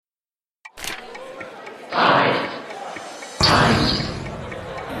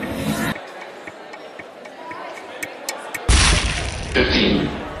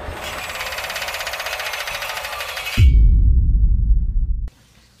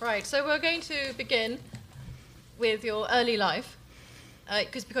Right, so we're going to begin with your early life,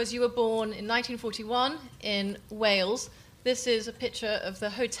 because you were born in 1941 in Wales. This is a picture of the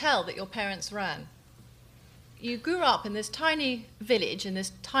hotel that your parents ran. You grew up in this tiny village, in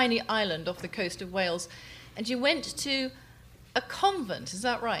this tiny island off the coast of Wales, and you went to a convent, is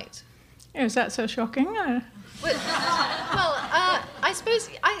that right? Is that so shocking? I suppose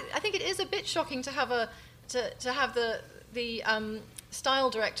I think it is a bit shocking to have the style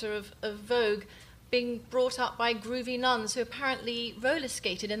director of Vogue being brought up by groovy nuns who apparently roller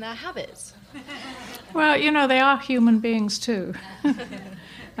skated in their habits. Well, you know, they are human beings too.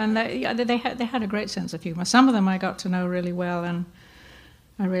 And they had a great sense of humour. Some of them I got to know really well and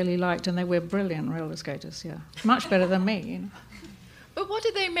I really liked, and they were brilliant roller skaters, yeah. Much better than me, you know. But what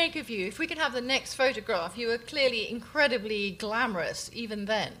did they make of you? If we can have the next photograph, you were clearly incredibly glamorous even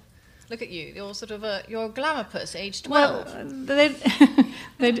then. Look at you, you're a glamour puss, age 12. Well,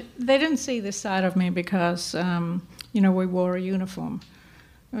 they didn't see this side of me because, we wore a uniform.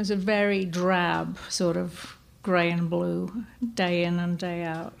 It was a very drab sort of grey and blue, day in and day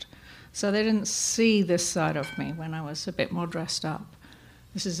out. So they didn't see this side of me when I was a bit more dressed up.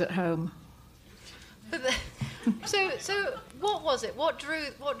 This is at home. So what was it? What drew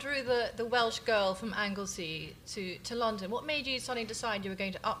the Welsh girl from Anglesey to London? What made you suddenly decide you were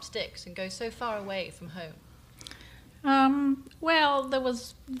going to up sticks and go so far away from home? Well, there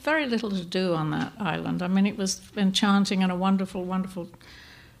was very little to do on that island. I mean, it was enchanting and a wonderful, wonderful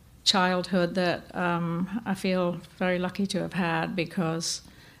childhood that I feel very lucky to have had, because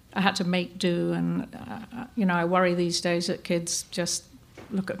I had to make do. And, I worry these days that kids just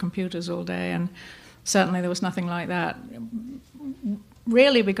look at computers all day, and certainly there was nothing like that,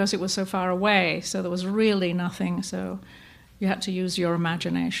 really, because it was so far away, so there was really nothing, so you had to use your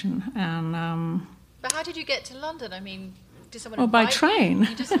imagination. And but how did you get to London? I mean, did someone by train.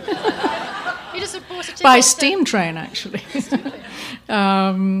 You just bought a ticket? By steam train, actually.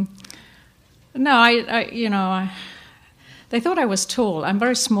 No, they thought I was tall. I'm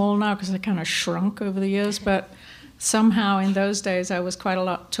very small now because I kind of shrunk over the years, but somehow in those days I was quite a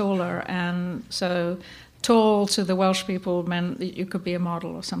lot taller, and so tall to the Welsh people meant that you could be a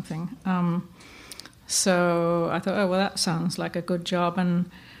model or something. So I thought, oh, well, that sounds like a good job. And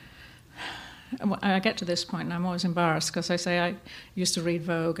I get to this point and I'm always embarrassed because I say I used to read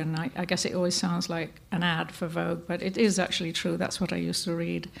Vogue, and I guess it always sounds like an ad for Vogue, but it is actually true. That's what I used to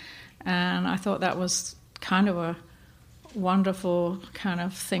read. And I thought that was kind of a wonderful kind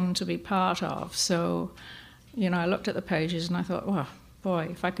of thing to be part of. So I looked at the pages and I thought, well, boy,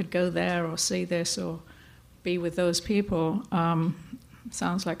 if I could go there or see this or be with those people,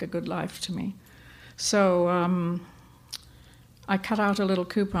 sounds like a good life to me. So I cut out a little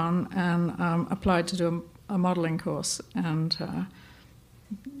coupon and applied to do a modelling course, and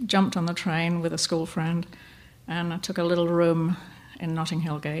jumped on the train with a school friend, and I took a little room in Notting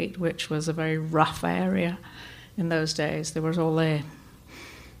Hill Gate, which was a very rough area in those days. There was all the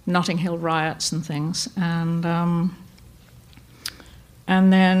Notting Hill riots and things, and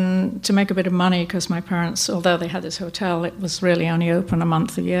then to make a bit of money, because my parents, although they had this hotel, it was really only open a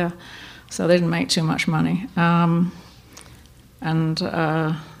month a year, so they didn't make too much money.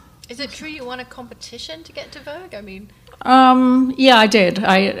 Is it true you won a competition to get to Vogue? I mean, yeah, I did.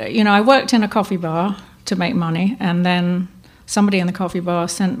 I worked in a coffee bar to make money, and then somebody in the coffee bar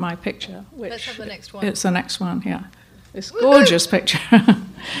sent my picture. Let's have the next one. It's the next one, yeah. This gorgeous picture,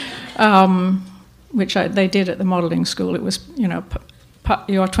 which they did at the modelling school. It was,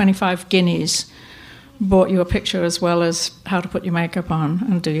 your 25 guineas bought you a picture as well as how to put your makeup on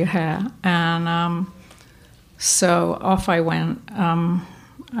and do your hair. And so off I went, and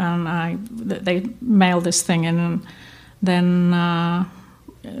they mailed this thing in, and then I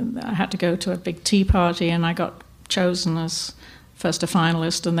had to go to a big tea party, and I got chosen as first a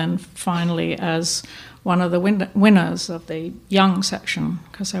finalist and then finally as one of the winners of the young section,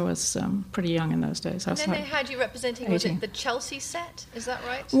 because I was pretty young in those days. And then they had you representing, 18. Was it the Chelsea set? Is that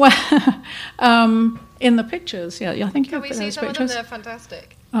right? Well, in the pictures, yeah. I think you can we see some pictures? Of them? They're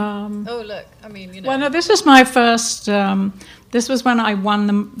fantastic. Oh, look, I mean, Well, no, this was my first, this was when I won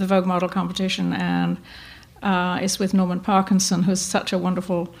the Vogue model competition, and it's with Norman Parkinson, who's such a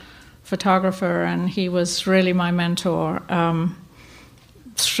wonderful photographer, and he was really my mentor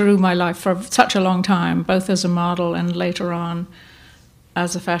through my life for such a long time, both as a model and later on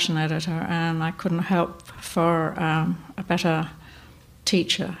as a fashion editor, and I couldn't help for a better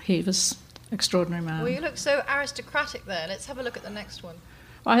teacher. He was an extraordinary man. Well, you look so aristocratic there. Let's have a look at the next one.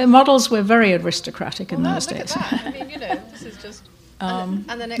 Well, models were very aristocratic in those days. Look at that. I mean, this is just... and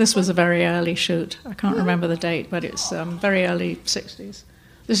the next this was a very early shoot. I can't remember the date, but it's very early 60s.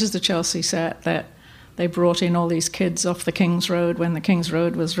 this is the Chelsea set that they brought in all these kids off the King's Road when the King's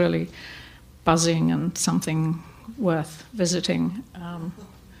Road was really buzzing and something worth visiting. Not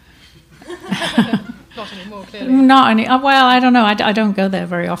anymore, clearly. Not any. Well, I don't know. I don't go there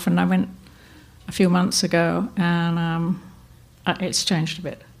very often. I went a few months ago, and it's changed a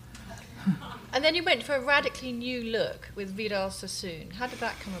bit. And then you went for a radically new look with Vidal Sassoon. How did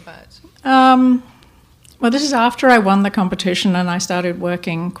that come about? Well, this is after I won the competition, and I started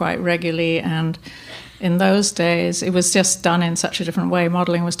working quite regularly. And in those days, it was just done in such a different way.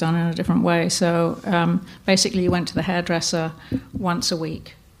 Modelling was done in a different way. So basically, you went to the hairdresser once a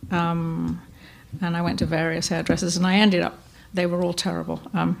week. And I went to various hairdressers, and I ended up, they were all terrible.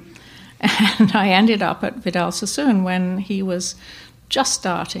 And I ended up at Vidal Sassoon when he was just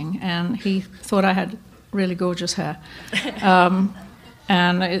starting, and he thought I had really gorgeous hair.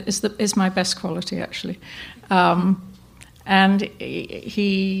 And it's my best quality, actually. And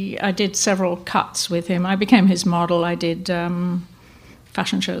I did several cuts with him. I became his model. I did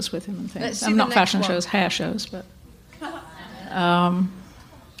fashion shows with him and things. Not fashion shows, hair shows, but...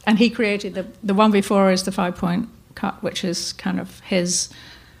 and he created the one before is the 5-point cut, which is kind of his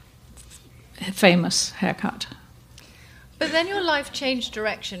famous haircut. But then your life changed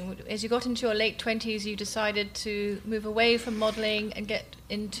direction. As you got into your late 20s, you decided to move away from modelling and get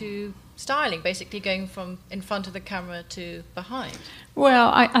into styling, basically going from in front of the camera to behind. Well,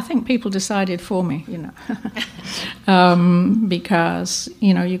 I think people decided for me, because,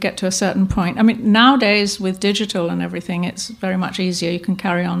 you get to a certain point. I mean, nowadays with digital and everything, it's very much easier. You can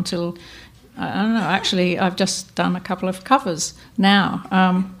carry on till, I don't know, actually, I've just done a couple of covers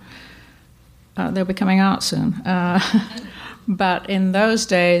now. They'll be coming out soon. But in those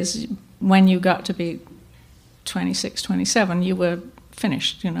days, when you got to be 26, 27, you were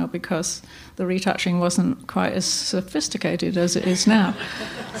finished, because the retouching wasn't quite as sophisticated as it is now.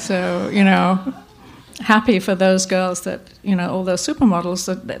 So, happy for those girls that, all those supermodels,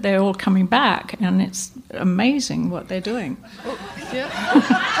 that they're all coming back, and it's amazing what they're doing. Oh, yeah.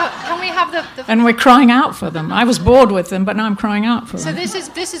 Can we have the... And we're crying out for them. I was bored with them, but now I'm crying out for them.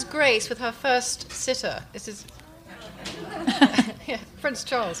 So this is Grace with her first sitter. This is yeah, Prince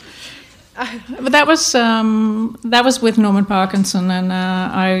Charles. But that was with Norman Parkinson,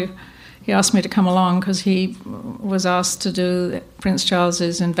 and he asked me to come along because he was asked to do Prince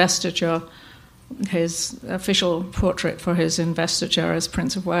Charles's investiture, his official portrait for his investiture as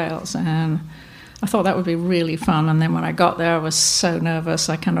Prince of Wales, and I thought that would be really fun. And then when I got there, I was so nervous.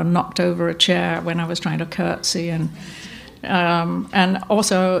 I kind of knocked over a chair when I was trying to curtsy, and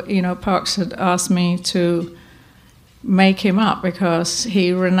also, Parks had asked me to make him up because he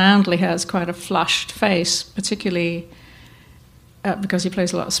renownedly has quite a flushed face, particularly because he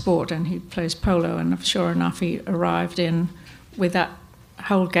plays a lot of sport and he plays polo, and sure enough he arrived in with that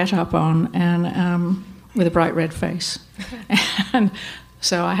whole get-up on and with a bright red face. And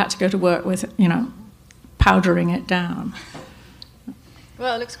so I had to go to work with, powdering it down.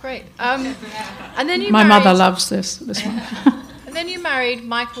 Well, it looks great. And then My mother loves this one. And then you married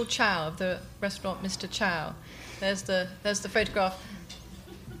Michael Chow of the restaurant Mr. Chow. There's the photograph.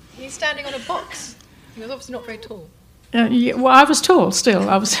 He's standing on a box. He was obviously not very tall. Well, I was tall still.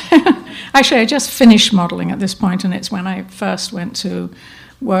 I was actually, I just finished modelling at this point, and it's when I first went to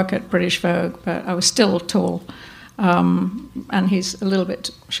work at British Vogue, but I was still tall. And he's a little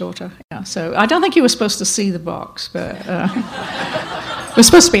bit shorter. Yeah, so I don't think you were supposed to see the box, but it was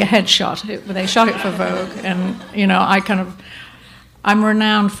supposed to be a headshot. They shot it for Vogue, and I'm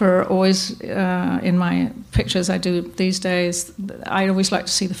renowned for always, in my pictures I do these days, I always like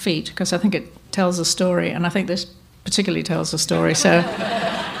to see the feet because I think it tells a story, and I think this particularly tells a story. So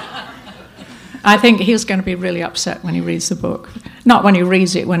I think he's going to be really upset when he reads the book. Not when he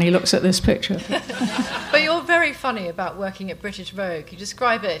reads it, when he looks at this picture. But you're very funny about working at British Vogue. You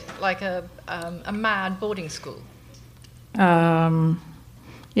describe it like a mad boarding school.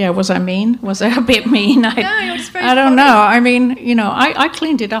 Yeah, was I mean? Was I a bit mean? No, you're just very I don't funny. know. I mean, I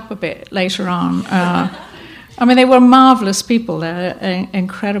cleaned it up a bit later on. They were marvellous people. They're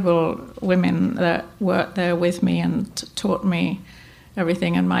incredible women that worked there with me and taught me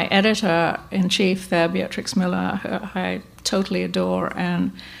everything. And my editor-in-chief there, Beatrix Miller, I totally adore.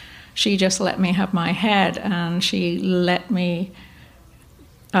 And she just let me have my head, and she let me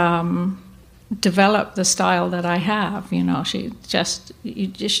develop the style that I have. She just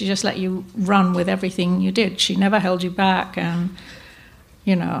let you run with everything you did. She never held you back, and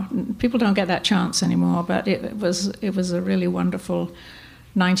people don't get that chance anymore. But it was a really wonderful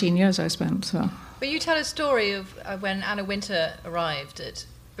 19 years I spent. So. But you tell a story of when Anna Wintour arrived at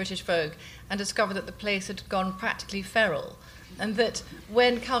British Vogue and discovered that the place had gone practically feral. and that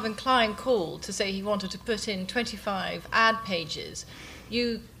when Calvin Klein called to say he wanted to put in 25 ad pages,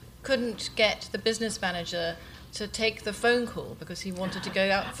 you couldn't get the business manager to take the phone call because he wanted to go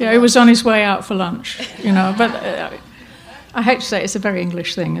out for lunch. He was on his way out for lunch, but I hate to say it's a very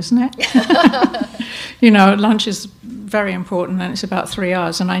English thing, isn't it? Lunch is very important, and it's about 3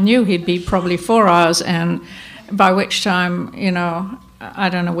 hours, and I knew he'd be probably 4 hours, and by which time, I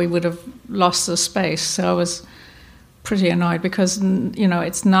don't know, we would have lost the space, so I was pretty annoyed because,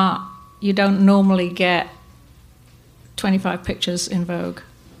 it's not, you don't normally get 25 pictures in Vogue,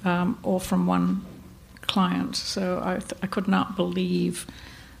 or from one client, so I could not believe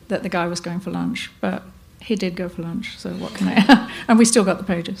that the guy was going for lunch, but he did go for lunch, so what can I... And we still got the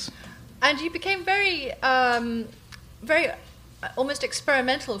pages. And you became very, very almost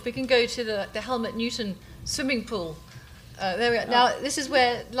experimental. If we can go to the Helmut Newton swimming pool. There we are. Now, this is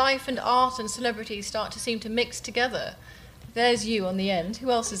where life and art and celebrity start to seem to mix together. There's you on the end. Who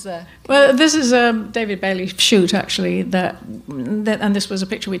else is there? Well, this is David Bailey's shoot, actually, and this was a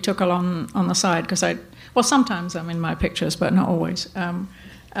picture we took along on the side, because sometimes I'm in my pictures, but not always.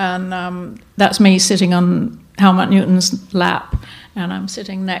 And that's me sitting on Helmut Newton's lap, and I'm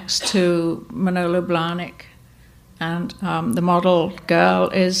sitting next to Manolo Blahnik, and the model girl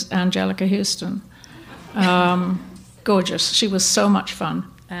is Angelica Houston. Gorgeous. She was so much fun,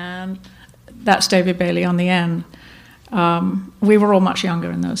 and that's David Bailey on the end. We were all much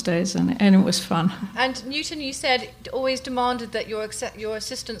younger in those days, and it was fun. And Newton, you said, always demanded that your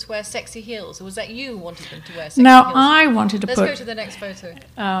assistants wear sexy heels. Or was that you wanted them to wear sexy heels? No, I wanted to Let's go to the next photo.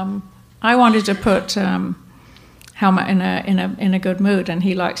 I wanted to put Helmut in a good mood, and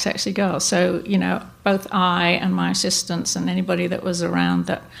he liked sexy girls. So, both I and my assistants and anybody that was around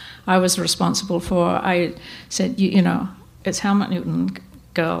that I was responsible for, I said, it's Helmut Newton,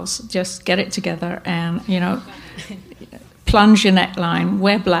 girls, just get it together and, plunge your neckline,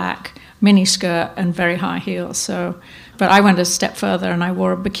 wear black, mini skirt, and very high heels. So, but I went a step further and I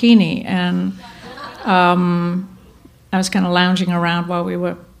wore a bikini, and I was kind of lounging around while we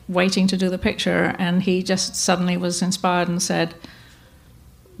were waiting to do the picture, and he just suddenly was inspired and said,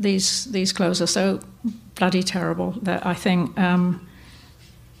 these clothes are so bloody terrible that I think,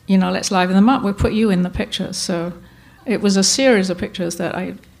 let's liven them up. We'll put you in the picture. So it was a series of pictures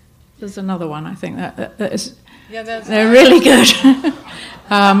that there's another one, I think, that is... Yeah, they're really good.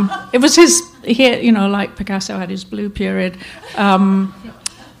 It was like Picasso had his blue period,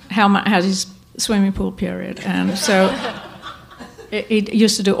 Helmut had his swimming pool period, and so he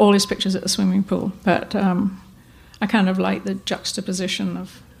used to do all his pictures at the swimming pool. But I kind of like the juxtaposition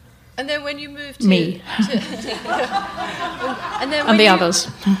of. And then when you moved to me, and the others.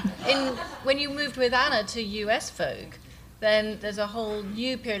 When you moved with Anna to US Vogue, then there's a whole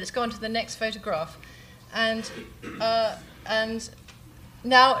new period. Let's go on to the next photograph. And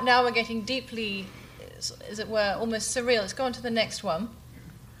now we're getting deeply, as it were, almost surreal. Let's go on to the next one.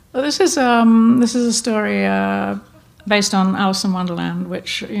 Well, this is a story based on Alice in Wonderland,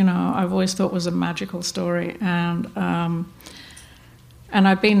 which I've always thought was a magical story, and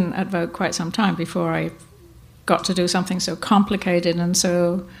I've been at Vogue quite some time before I got to do something so complicated and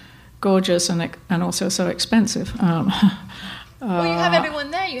so gorgeous and also so expensive. Well, you have everyone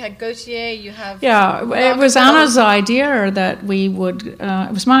there. You had Gautier, you have... Yeah, it was Anna's idea that we would...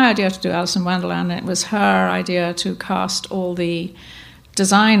 it was my idea to do Alice in Wonderland, and it was her idea to cast all the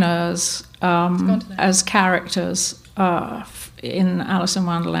designers as characters in Alice in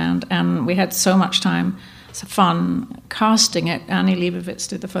Wonderland, and we had so much time, so fun casting it. Annie Leibovitz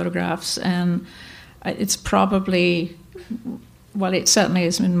did the photographs, and it's probably... Well, it certainly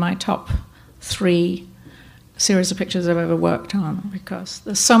is in my top 3 series of pictures I've ever worked on, because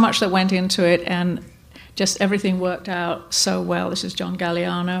there's so much that went into it, and just everything worked out so well. This is John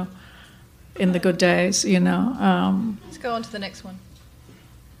Galliano in the good days, Let's go on to the next one.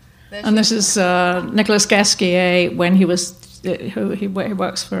 And this is Nicolas Gasquier when he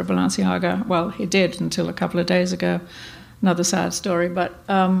works for Balenciaga. Well, he did until a couple of days ago. Another sad story, but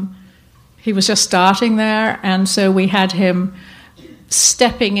he was just starting there, and so we had him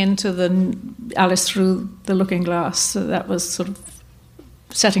stepping into the Alice through the looking glass. So that was sort of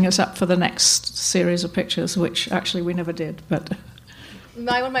setting us up for the next series of pictures, which actually we never did. But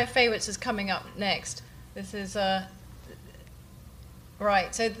one of my favourites is coming up next. This is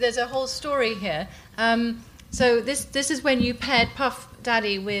right. So there's a whole story here. So this is when you paired Puff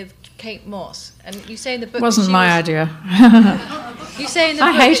Daddy with Kate Moss, and you say in the book it wasn't my idea. You say in the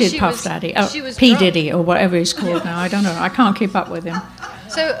book I hated Puff Daddy, P Diddy or whatever he's called now. I don't know. I can't keep up with him.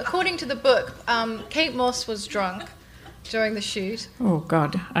 So according to the book, Kate Moss was drunk, during the shoot. Oh,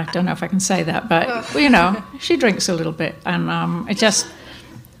 God, I don't know if I can say that, but, you know, she drinks a little bit. And it just,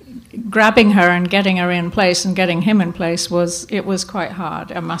 grabbing her and getting her in place and getting him in place was quite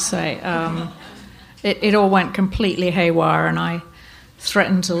hard, I must say. It all went completely haywire, and I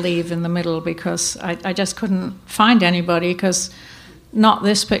threatened to leave in the middle because I just couldn't find anybody, because not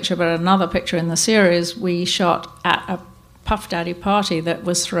this picture, but another picture in the series, we shot at a Puff Daddy party that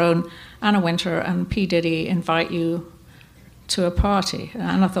was thrown. Anna Wintour and P. Diddy invite you to a party.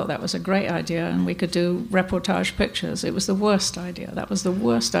 And I thought that was a great idea, and we could do reportage pictures. It was the worst idea. That was the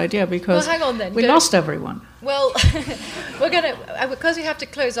worst idea because hang on then. We lost everyone. Well, we're going to, because we have to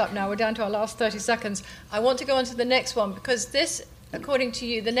close up now, we're down to our last 30 seconds. I want to go on to the next one, because this, according to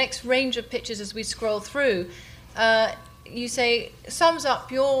you, the next range of pictures as we scroll through, you say sums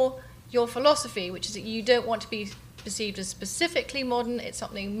up your philosophy, which is that you don't want to be perceived as specifically modern. It's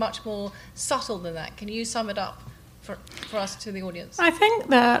something much more subtle than that. Can you sum it up for us, to the audience? I think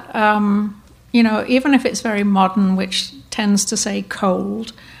that, you know, even if it's very modern, which tends to say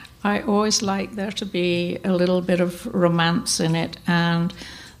cold, I always like there to be a little bit of romance in it. And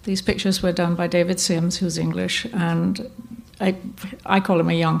these pictures were done by David Sims, who's English, and I call him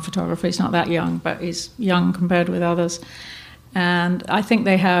a young photographer. He's not that young, but he's young compared with others. And I think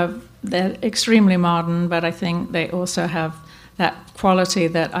they're extremely modern, but I think they also have that quality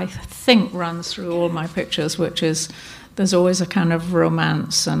that I think runs through all my pictures, which is there's always a kind of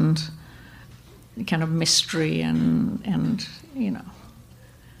romance and kind of mystery and you know.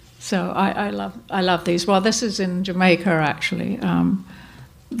 So I love these. Well, this is in Jamaica, actually.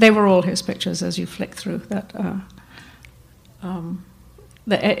 They were all his pictures as you flick through that.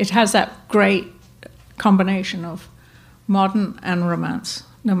 It has that great combination of modern and romance,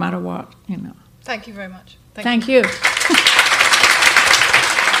 no matter what, you know. Thank you very much. Thank you.